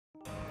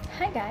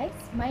Hi guys,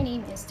 my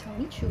name is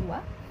Tony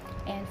Chua,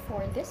 and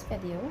for this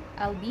video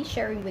I'll be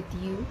sharing with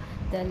you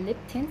the lip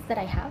tints that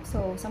I have.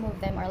 So some of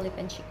them are lip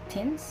and cheek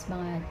tints,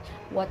 mga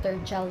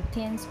water gel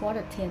tints,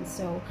 water tints.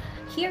 So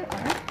here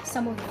are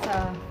some of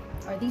the,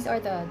 or these are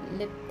the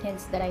lip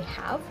tints that I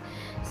have.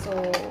 So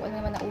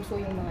wala naman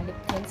nauso yung mga lip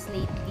tints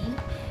lately,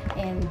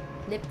 and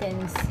lip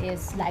tints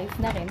is life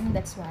na rin.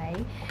 That's why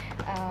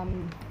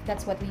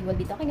that's what we will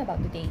be talking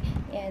about today.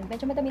 And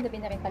medyo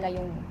madami-dami na rin pala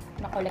yung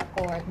na-collect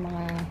ko at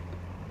mga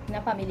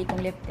napamili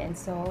kong lip tint.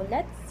 So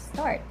let's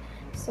start.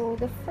 So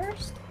the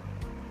first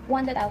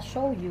one that I'll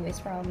show you is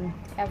from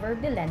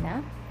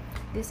Everbilena.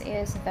 This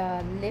is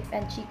the lip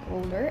and cheek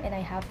roller, and I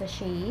have the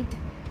shade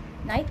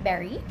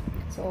Nightberry.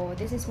 So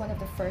this is one of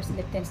the first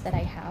lip tints that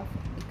I have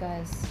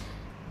because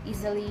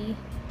easily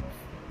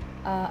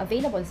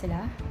available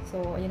sila.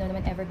 So you know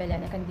naman,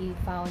 Everbilena can be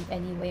found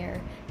anywhere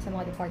sa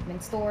mga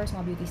department stores,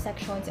 mga beauty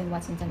sections, and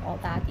Watsons and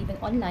all that,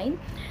 even online.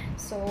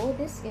 So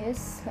this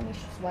is, let me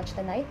swatch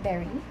the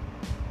Nightberry.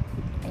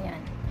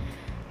 Ayan.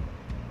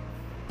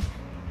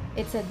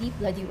 It's a deep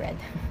bloody red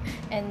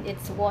and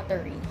it's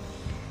watery.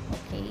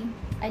 Okay,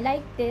 I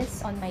like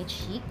this on my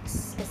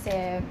cheeks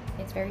kasi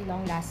it's very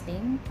long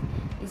lasting,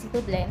 easy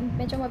to blend.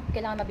 Medyo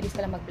kailangan mabilis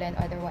ka lang mag-blend,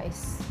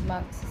 otherwise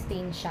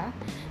mag-stain siya.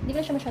 Hindi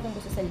ko na siya masyadong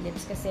gusto sa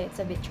lips kasi it's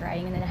a bit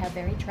drying, and then I have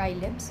very dry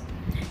lips.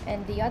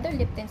 And the other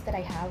lip tints that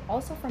I have,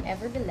 also from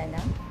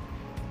Everbilena,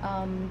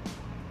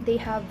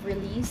 they have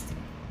released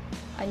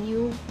a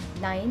new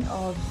line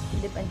of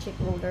lip and cheek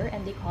roller,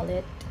 and they call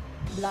it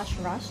Blush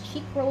Rush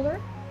Cheek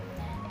Roller.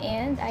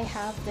 And I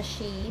have the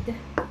shade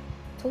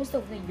Toast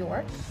of New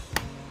York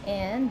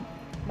and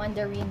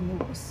Mandarin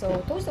Mousse.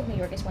 So Toast of New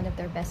York is one of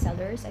their best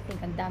sellers. I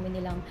think ang dami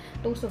nilang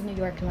Toast of New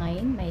York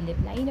line. May lip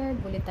liner,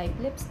 bullet type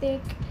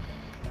lipstick,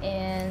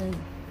 and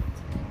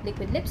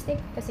liquid lipstick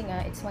kasi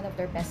nga it's one of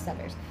their best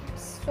sellers.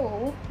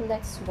 So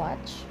let's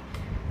swatch.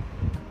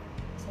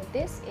 So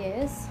this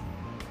is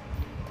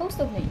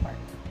Toast of New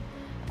York.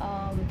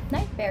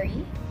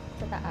 Nightberry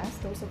sa taas,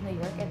 Toast of New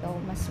York.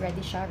 Ito, mas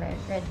reddish siya,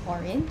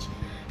 red-orange.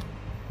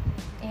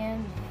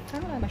 And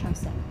parang wala siyang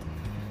scent.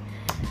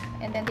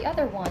 And then the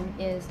other one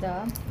is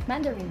the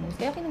Mandarin Mousse.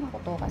 Kaya kinuha ko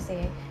to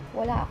kasi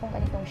wala akong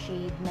ganitong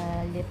shade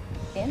na lip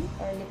tint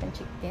or lip and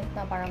cheek tint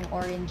na parang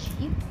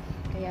orangey.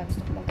 Kaya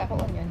gusto ko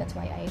magkakaroon yun. That's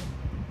why I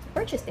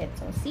purchased it.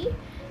 So see,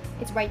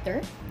 it's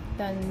brighter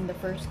than the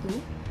first two.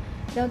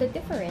 Now the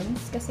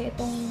difference, kasi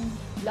itong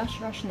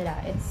blush rush nila,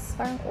 it's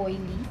parang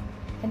oily.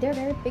 And they're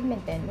very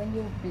pigmented when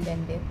you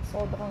blend it.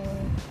 Sobrang,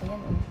 ayan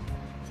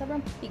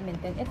sobrang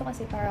pigmented. Ito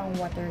kasi parang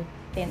water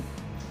tint.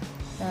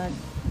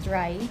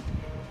 Dry.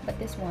 But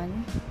this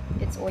one,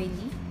 it's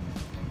oily.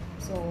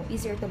 So,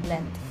 easier to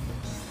blend.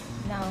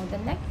 Now,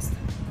 the next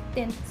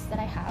tints that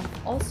I have,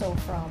 also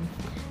from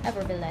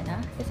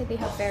Everbilena, kasi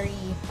they have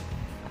very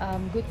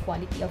good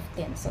quality of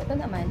tints. So, ito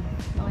naman,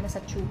 mga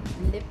nasa tube,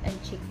 lip and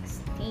cheek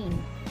stain.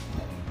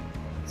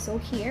 So,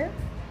 here,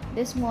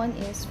 this one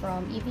is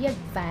from EV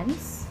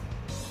Advance.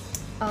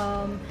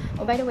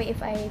 Oh, by the way, if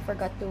I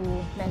forgot to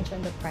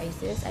mention the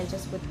prices, I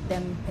just put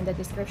them in the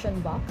description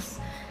box.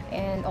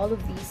 And all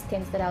of these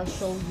tints that I'll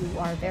show you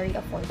are very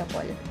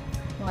affordable,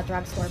 mga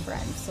drugstore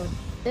brands. So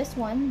this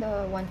one,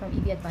 the one from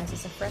EV Advance,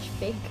 is a Fresh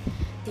Fig.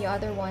 The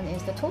other one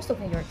is the Toast of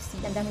New York. See,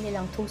 ang dami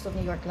nilang Toast of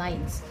New York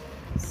lines.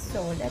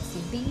 So let's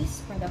see,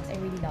 these products I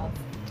really love.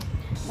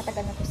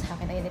 Matagal na to sa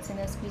akin. Ayan, it's in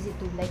a squeezy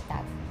tube like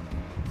that.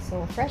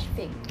 So Fresh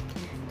Fig.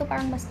 Ito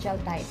parang mas gel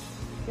type.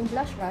 Yung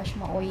Blush Rush,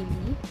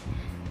 ma-oily.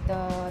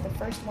 The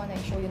first one I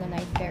show you na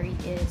Nightberry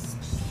is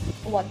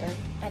water.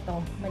 Ito,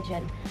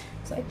 ma-gel.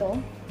 So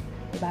ito,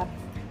 diba?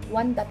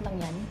 One dot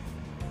lang yan.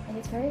 And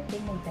it's very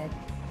pigmented.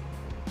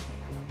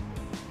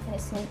 And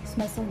it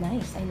smells so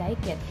nice. I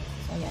like it.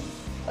 So ayan.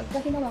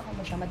 Pagka hinawakan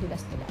mo siya,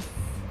 madulas-dulas.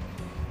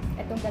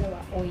 Itong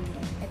dalawa, oily.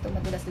 Ito,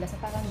 madulas-dulas.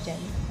 Parang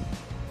gel.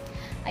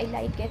 I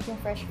like it,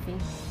 yung Fresh Fig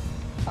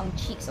pang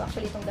cheeks. So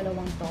actually, itong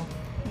dalawang to,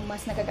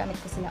 mas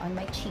nagagamit ko sila on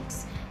my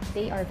cheeks.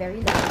 They are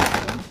very long.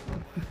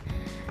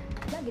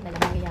 Lagi na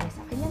lang nangyayari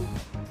sa akin yan.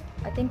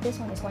 I think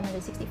this one is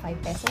 165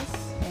 pesos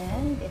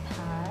and it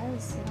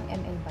has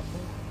ilang ml pa to.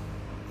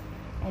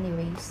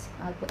 Anyways,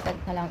 I'll put that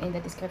na lang in the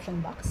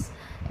description box.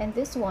 And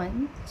this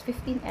one is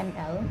 15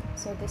 ml.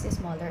 So this is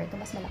smaller. Ito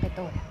mas malaki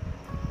to.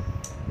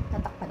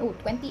 Tatakpan. Oh,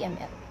 20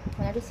 ml.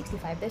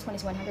 165. This one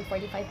is 145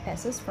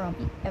 pesos from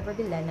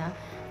Everbilena.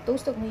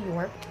 Toast of New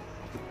York.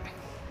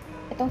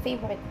 Itong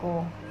favorite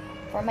ko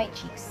for my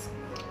cheeks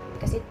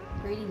because it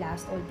really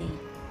lasts all day.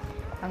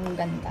 Ang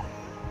ganda.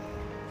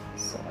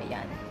 So,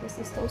 ayan. This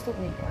is Toast of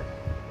New York.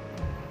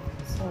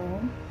 So,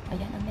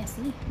 ayan. Ang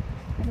messy.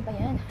 Ano ba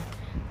yan?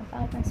 Ang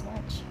pangit ng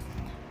swatch.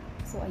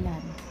 So, ayan.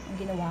 Ang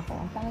ginawa ko.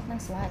 Ang pangit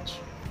ng swatch.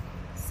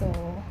 So,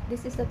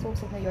 this is the Toast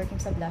of New York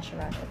yung sa Blush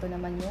Rush. Ito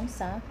naman yung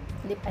sa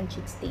Lip and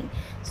Cheek Stain.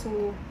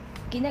 So,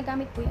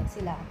 ginagamit ko yan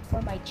sila for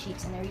my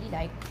cheeks. And I really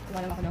like.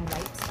 Kuha naman ako ng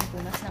wipes. Ang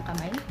punas ng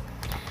kamay.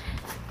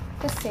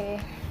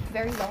 Kasi,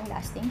 very long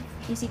lasting.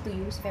 Easy to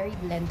use. Very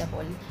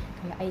blendable.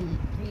 Kaya I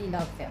really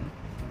love them.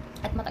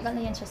 At matagal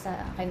na yan siya sa,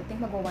 I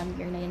think mag-1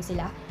 year na yan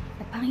sila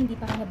At parang hindi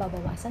pa rin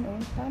nababawasan, oh.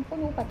 Parang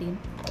puno pa din.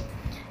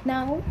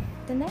 Now,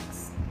 the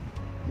next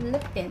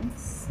lip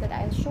tints that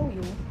I'll show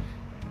you,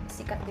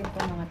 sikat din po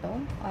mga to,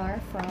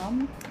 are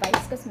from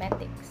Vice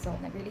Cosmetics. So,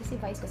 nag-release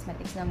si Vice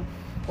Cosmetics ng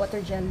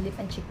water gel lip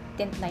and cheek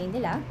tint line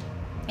nila.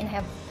 And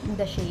I have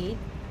the shade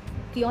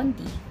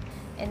Kyondi.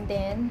 And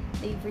then,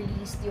 they've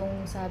released yung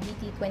sa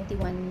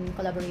BT21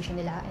 collaboration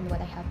nila. And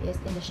what I have is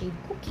in the shade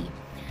Cooky.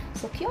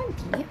 So,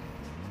 Kyondi,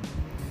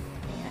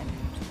 ayan.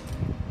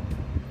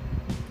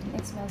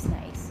 It smells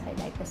nice. I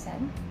like the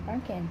scent.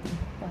 Parang candy.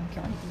 Parang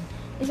Kyondi.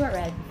 It's more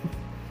red.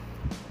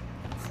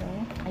 So,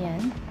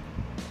 ayan.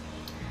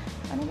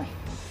 Ano ba?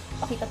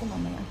 Pakita ko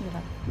mamaya. Ang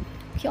hirap.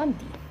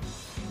 Kyondi.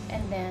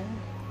 And then,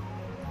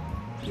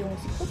 yung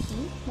si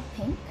Cooky, na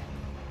pink.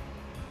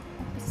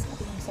 Kasi sa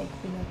kabilang side ko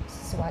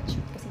pinag-swatch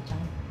kasi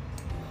dyan.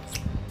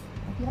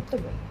 Ang hirap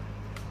tuloy.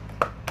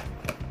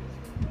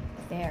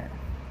 There.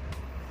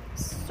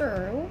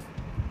 So,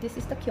 this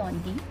is the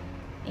Kyondi.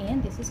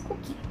 And this is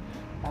Cooky.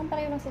 Parang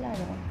pareho lang sila,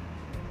 no?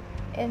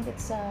 And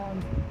it's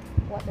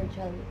water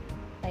gel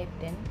type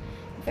din.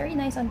 Very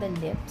nice on the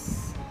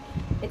lips.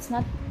 It's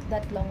not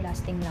that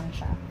long-lasting lang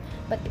siya.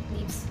 But it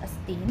leaves a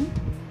stain.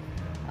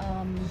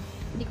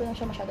 Hindi ko lang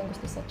siya masyadong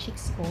gusto sa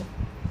cheeks ko.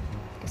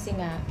 Kasi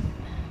nga,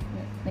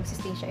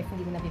 nagsistain siya if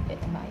hindi mo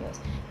nabibit ang maayos.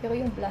 Pero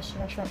yung blush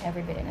rush from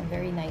Everbilena,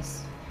 very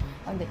nice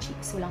on the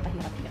cheeks. Walang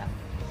kahirap-hirap.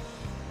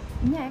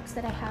 Next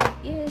that I have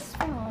is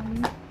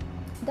from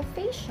the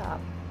Face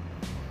Shop.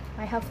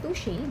 I have two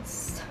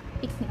shades,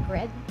 Picnic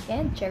Red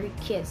and Cherry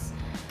Kiss.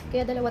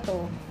 Kaya dalawa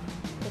to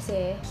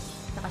kasi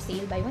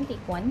naka-sale buy one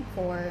take one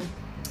for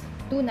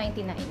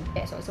 299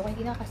 pesos. So kung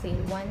hindi naka-sale,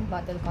 one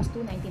bottle cost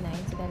 299.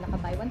 So dahil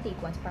naka-buy one take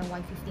one, so parang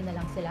 150 na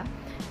lang sila.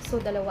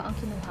 So dalawa ang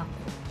kinuha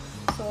ko.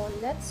 So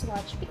let's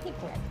watch Picnic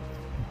Red.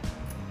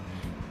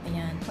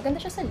 Ayan. Maganda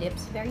siya sa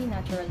lips. Very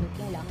natural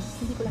looking lang.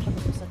 Hindi ko lang siya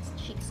gusto sa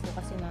cheeks ko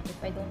kasi nga if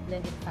I don't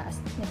blend it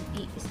fast,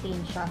 nag-i-stain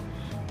siya.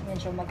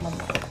 Medyo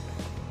magmamot.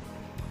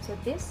 So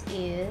this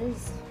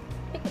is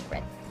Picnic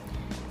Red.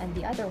 And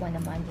the other one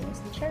naman is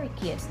the Cherry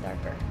Kiss,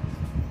 darker.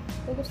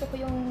 So gusto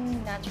ko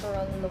yung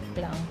natural look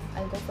lang.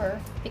 I'll go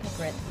for Picnic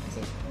Red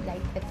kasi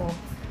light ito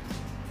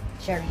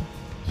cherry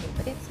shade.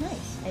 But it's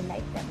nice. I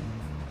like them.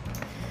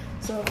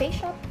 So Face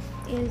Shop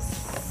is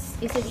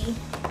easily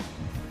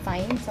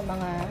find sa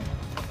mga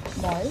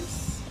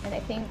malls. And I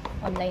think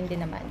online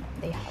din naman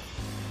they have.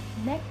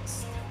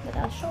 Next that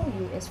I'll show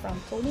you is from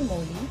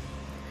Moly,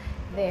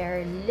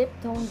 their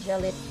Liptone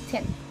Gelate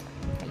Tint.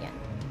 Ayan.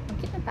 Ang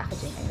cute ng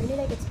packaging. I really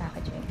like its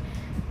packaging.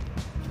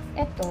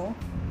 Ito,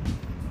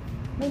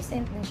 may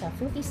scent din siya.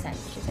 Fruity scent,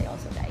 which is I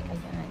also like.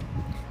 Ayan.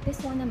 This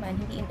one naman,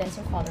 hindi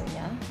intense yung color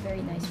niya.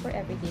 Very nice for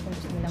everyday kung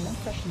gusto mo lang ng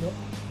fresh look.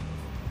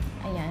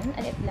 Ayan.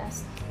 And it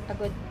lasts a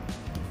good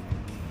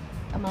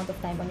amount of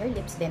time on your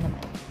lips din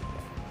naman.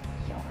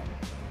 Ayan.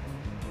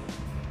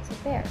 So,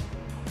 there.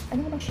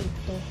 Ano bang shade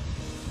to?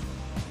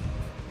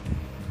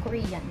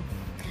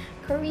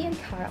 Korean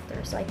character,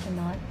 so I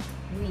cannot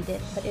read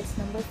it, but it's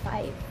number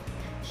 5.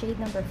 Shade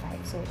number 5.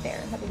 So, there.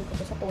 Nabili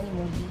ko to sa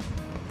Moly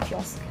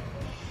kiosk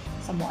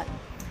sa mall.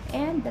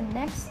 And the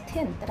next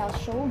tint that I'll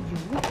show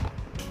you,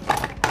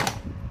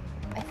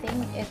 I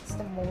think it's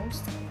the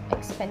most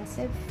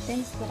expensive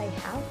tints that I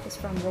have, is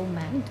from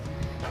Rom&nd.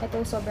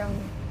 Ito, sobrang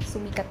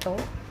sumikat to.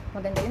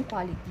 Maganda yung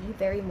quality.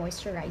 Very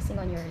moisturizing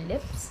on your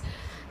lips.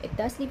 It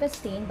does leave a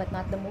stain, but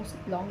not the most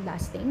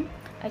long-lasting.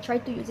 I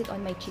tried to use it on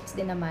my cheeks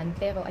din naman,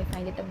 pero I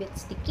find it a bit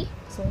sticky.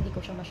 So, hindi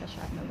ko siya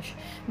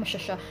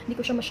hindi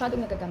ko siya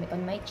masyadong nagagamit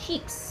on my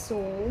cheeks.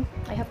 So,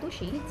 I have two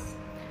shades.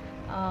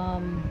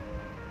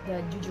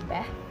 The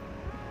jujube,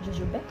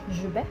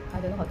 I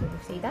don't know how to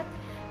say that,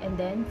 and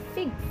then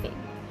fig.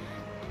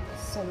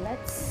 So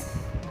let's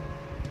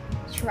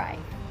try.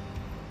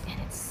 And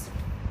it's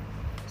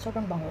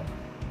sobrang bango.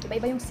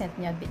 Iba-iba yung scent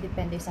niya,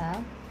 depende sa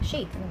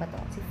shade. Ano ba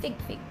to? Si fig.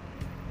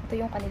 Ito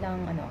yung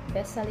kanilang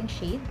best-selling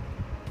shade.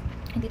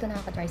 Hindi to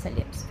nakaka-dry sa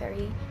lips.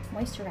 Very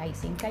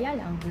moisturizing. Kaya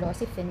lang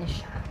glossy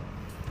finish siya.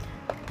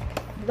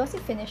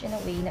 Glossy finish in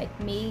a way na it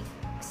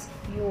makes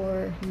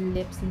your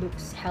lips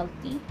looks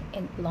healthy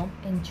and plump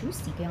and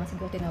juicy. Kaya nga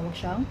siguro tinawag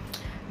siyang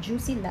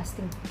juicy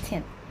lasting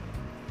tint.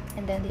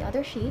 And then the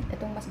other shade,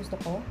 itong mas gusto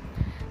ko,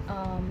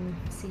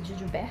 si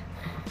Jujube.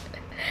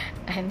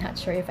 I'm not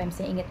sure if I'm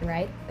saying it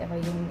right, pero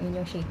yun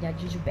yung shade niya,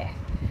 Jujube.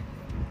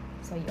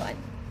 So yun.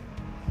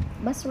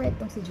 Mas red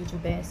tong si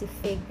Jujube. Si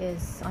Fig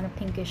is on a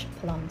pinkish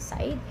plum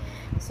side.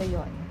 So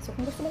yun. So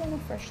kung gusto mo lang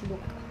ng fresh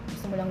look,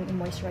 gusto mo lang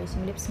i-moisturize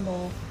yung lips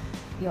mo,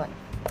 yun.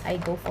 I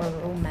go for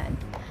Rom&nd.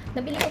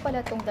 Nabili ko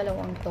pala tong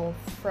dalawang to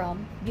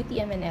from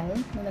Beauty M&L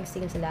nung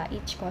nag-sale sila.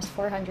 Each cost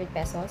 400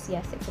 pesos.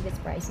 Yes, it's a bit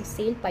pricey.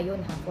 Sale pa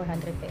yun ha,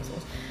 400 pesos.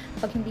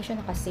 Pag hindi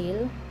siya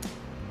naka-sale,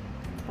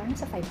 parang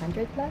sa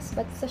 500 plus.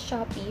 But sa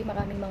Shopee,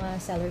 maraming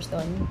mga sellers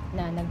doon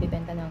na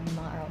nagbibenta ng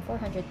mga around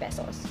 400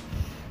 pesos.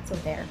 So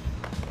there.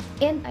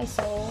 And I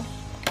saw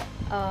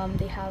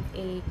they have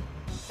a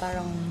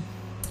parang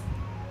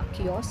a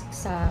kiosk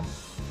sa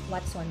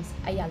Watson's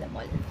Ayala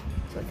Mall.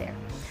 So there.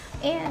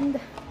 And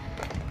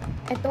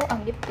Ito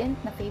ang lip tint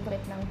na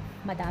favorite ng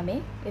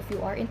madami. If you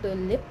are into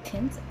lip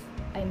tints,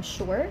 I'm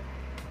sure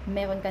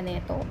meron ka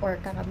neto or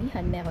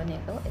karamihan meron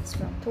neto. It's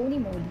from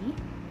Moly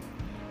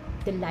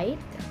Delight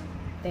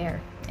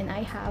there. And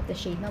I have the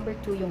shade number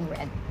 2, yung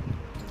red.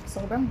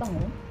 Sobrang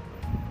bango.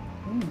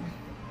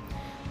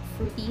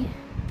 Fruity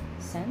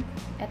scent.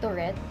 Ito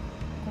red.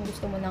 Kung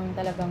gusto mo ng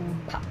talagang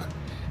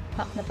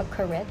pack na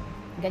pagka-red,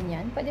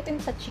 ganyan. Pwede ito yung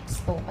sa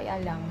cheeks to,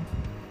 kaya lang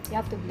you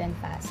have to blend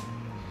fast.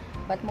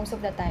 But most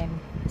of the time,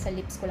 sa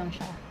lips ko lang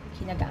siya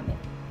ginagamit.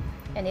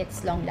 And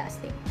it's long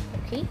lasting.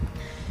 Okay?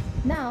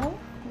 Now,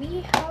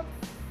 we have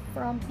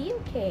from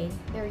BLK,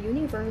 their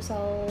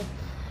Universal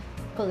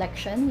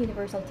collection,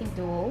 Universal Tint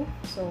Duo.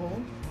 So,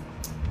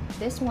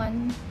 this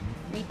one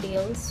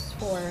retails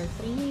for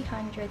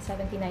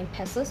 379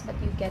 pesos, but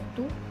you get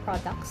 2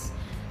 products.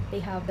 They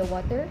have the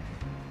water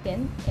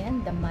tint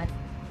and the matte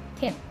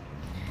tint.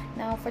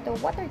 Now, for the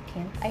water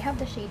tint, I have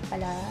the shade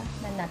pala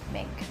na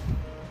Nutmeg.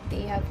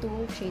 They have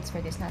 2 shades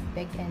for this,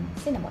 Nutmeg and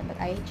Cinnamon, but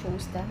I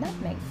chose the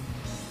Nutmeg.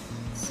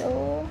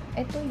 So,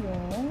 ito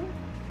yung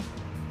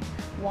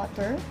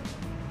water.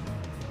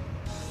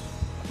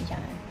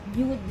 Yan.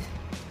 Nude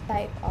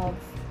type of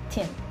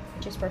tint,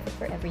 which is perfect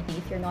for everyday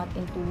if you're not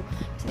into,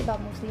 kasi diba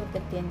mostly of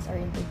the tints are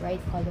into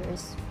bright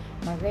colors,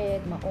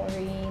 ma-red,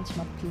 ma-orange,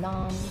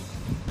 ma-plum.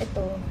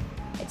 Ito,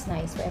 it's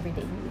nice for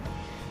everyday nude.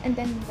 And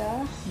then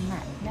the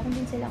matte. Meron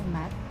din silang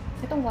matte.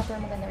 Itong water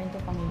maganda rin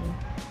ito pang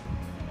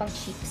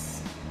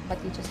cheeks. But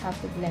you just have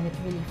to blend it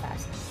really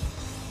fast.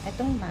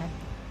 Itong matte,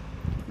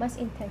 mas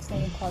intense na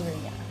yung color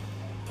niya.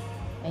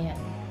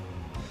 Ayan.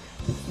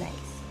 It's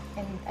nice.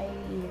 And I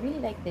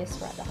really like this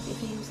product. If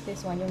you use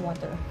this one, yung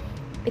water,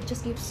 it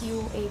just gives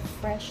you a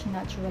fresh,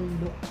 natural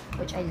look,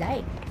 which I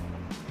like.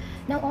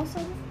 Now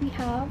also, we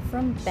have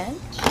from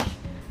Bench,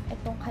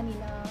 itong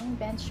kanilang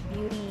Bench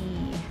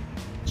Beauty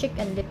Cheek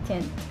and Lip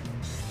Tint.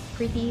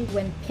 Pretty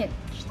when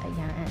pinched.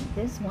 Ayan.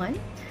 This one,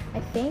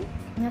 I think,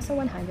 nasa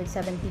 170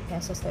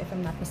 pesos to if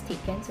I'm not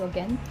mistaken. So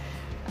again,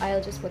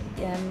 I'll just put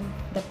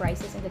the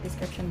prices in the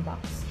description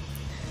box.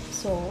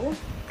 So,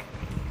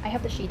 I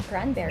have the shade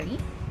Cranberry.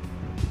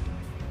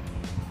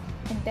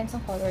 Intense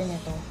ang color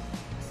nito.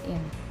 As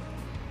in.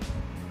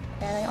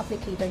 Kaya yung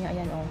applicator niya,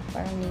 ayan oh,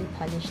 parang nail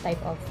polish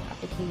type of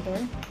applicator.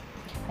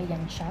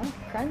 Ayan siya.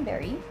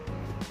 Cranberry.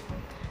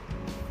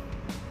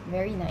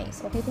 Very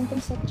nice. Okay din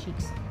sa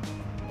cheeks.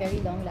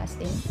 Very long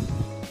lasting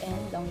and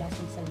long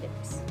lasting sa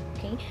lips.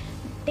 Okay?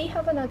 They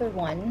have another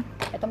one.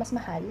 Ito mas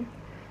mahal.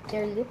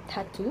 Their lip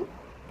tattoo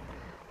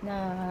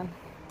na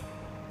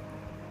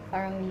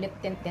parang lip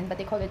tint din, but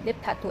they call it lip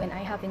tattoo, and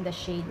I have in the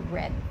shade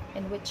red,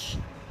 in which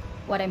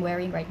what I'm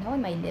wearing right now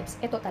on my lips.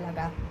 Ito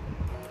talaga.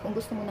 Kung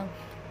gusto mo ng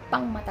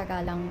pang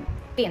matagalang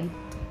tint,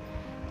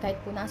 kahit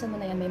punasan mo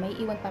na yan, may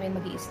iwan pa rin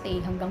mag-i-stay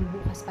hanggang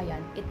bukas pa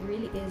yan. It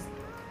really is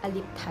a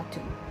lip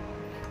tattoo.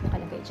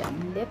 Nakalagay dyan,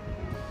 lip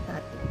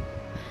tattoo.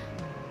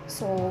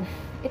 So,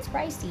 it's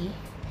pricey.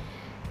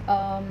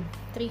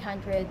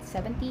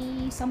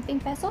 370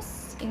 something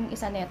pesos yung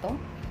isa neto.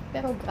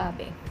 Pero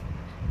grabe.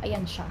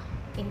 Ayan siya.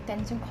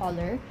 Intense yung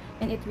color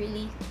and it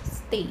really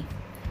stay.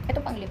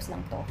 Ito pang lips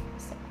lang to.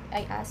 So,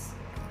 I asked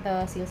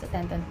the sales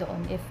attendant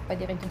doon if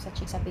pwede rin itong sa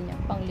cheeks. Sabi niya,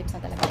 pang lips na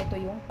talaga. Ito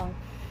yung pang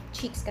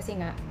cheeks kasi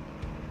nga,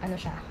 ano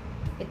siya,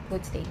 it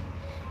would stay.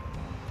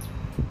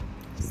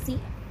 See?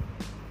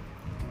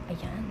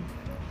 Ayan.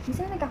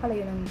 Minsan na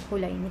nagkakalayo ng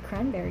kulay ni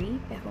Cranberry,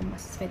 pero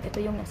mas red.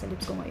 Ito yung nasa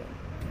lips ko ngayon.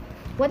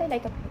 What I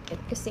like about it,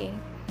 kasi,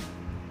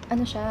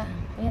 ano siya,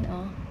 ayan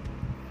oh,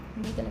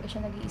 hindi talaga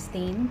siya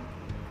nag-i-stain.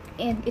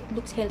 And it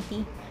looks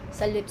healthy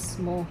sa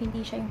lips mo.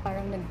 Hindi siya yung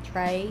parang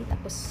nag-dry,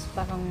 tapos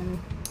parang,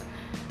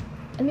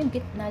 alam mo yung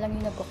gitna lang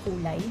yung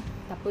nagkakulay,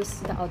 tapos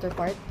the outer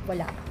part,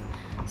 wala.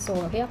 So,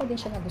 kaya ko din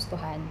siya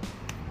nagustuhan.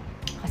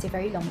 Kasi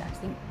very long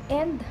lasting.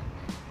 And,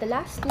 the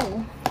last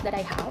two that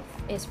I have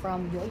is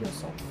from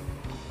Yoyoso.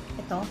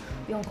 Ito,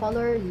 yung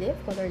Color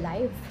Live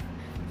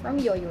from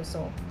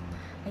Yoyoso.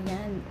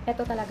 Ayan,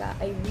 ito talaga,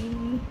 I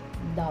really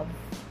love.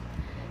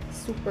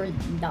 Super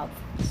love.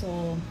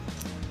 So,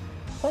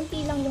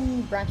 konti lang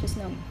yung branches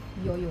ng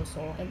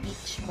Yoyoso and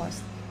each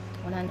cost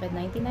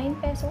 199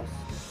 pesos.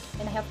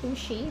 And I have 2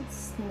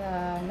 shades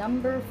na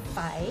number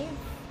 5.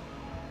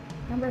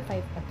 Number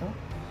 5 pa to.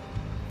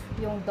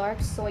 Yung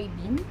dark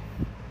soybean.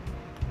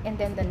 And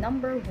then the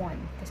number 1.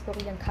 Kasi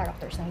Korean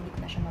characters na hindi ko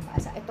na siya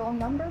mabasa. Ito ang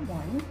number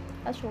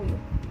 1. I'll show you.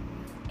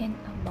 And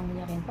ang bango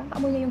niya rin. Parang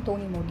kaamoy na yung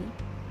Tony Moly.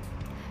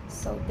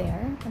 So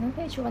there. Anong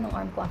kaya itsura ng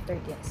arm ko after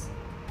this?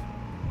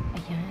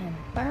 Ayan.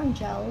 Parang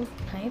gel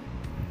type.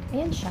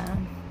 Ayan siya.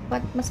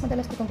 But mas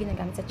madalas ko itong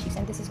ginagamit sa cheeks.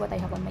 And this is what I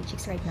have on my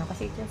cheeks right now.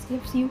 Kasi it just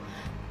gives you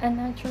a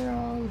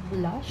natural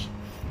blush.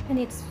 And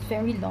it's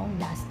very long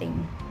lasting.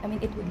 I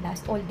mean, it would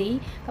last all day.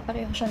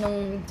 Kapareho siya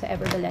nung sa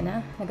Everbilena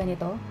na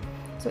ganito.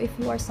 So if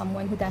you are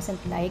someone who doesn't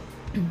like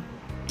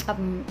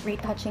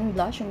retouching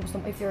blush, yung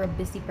gusto mo, if you're a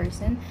busy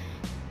person,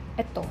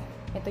 ito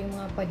yung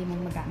mga pwede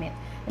mong magamit.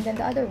 And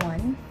then the other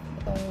one,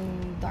 itong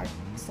dark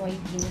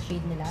soybean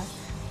shade nila.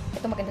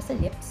 Ito maganda sa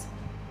lips.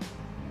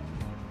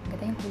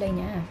 Maganda yung kulay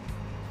niya.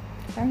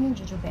 Parang yung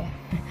jujube.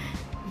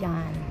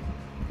 Yan.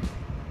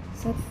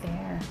 So,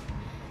 there.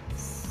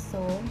 So,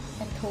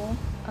 ito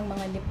ang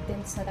mga lip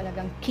tints na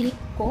talagang click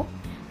ko.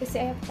 Kasi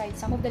I have tried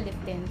some of the lip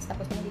tints,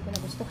 tapos kung hindi ko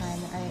nagustuhan,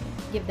 I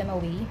give them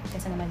away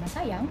kasi naman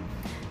masayang.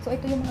 So,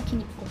 ito yung mga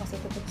kinip ko kasi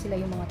ito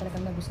sila yung mga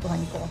talagang nagustuhan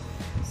ko.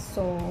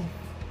 So,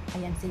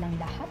 ayan silang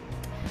lahat.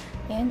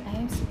 And I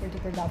am super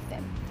duper love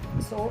them.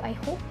 So, I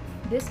hope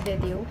this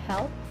video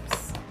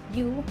helps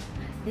you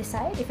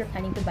decide if you're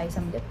planning to buy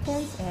some lip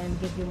tints and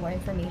give you more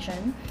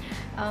information.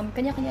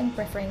 Kanya-kanyang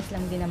preference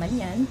lang din naman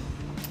yan.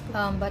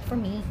 But for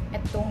me,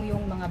 itong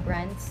yung mga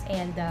brands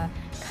and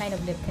kind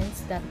of lip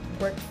tints that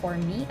work for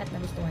me at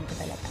nagustuhan ko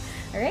talaga.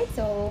 Alright,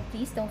 so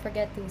please don't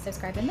forget to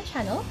subscribe to my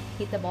channel.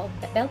 Hit the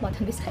bell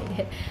button beside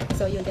it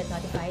so you'll get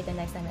notified the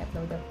next time I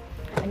upload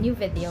a new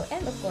video.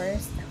 And of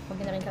course,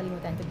 huwag niyo na rin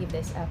kalimutan to give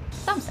this a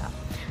thumbs up.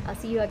 I'll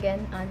see you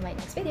again on my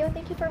next video.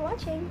 Thank you for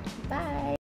watching. Bye!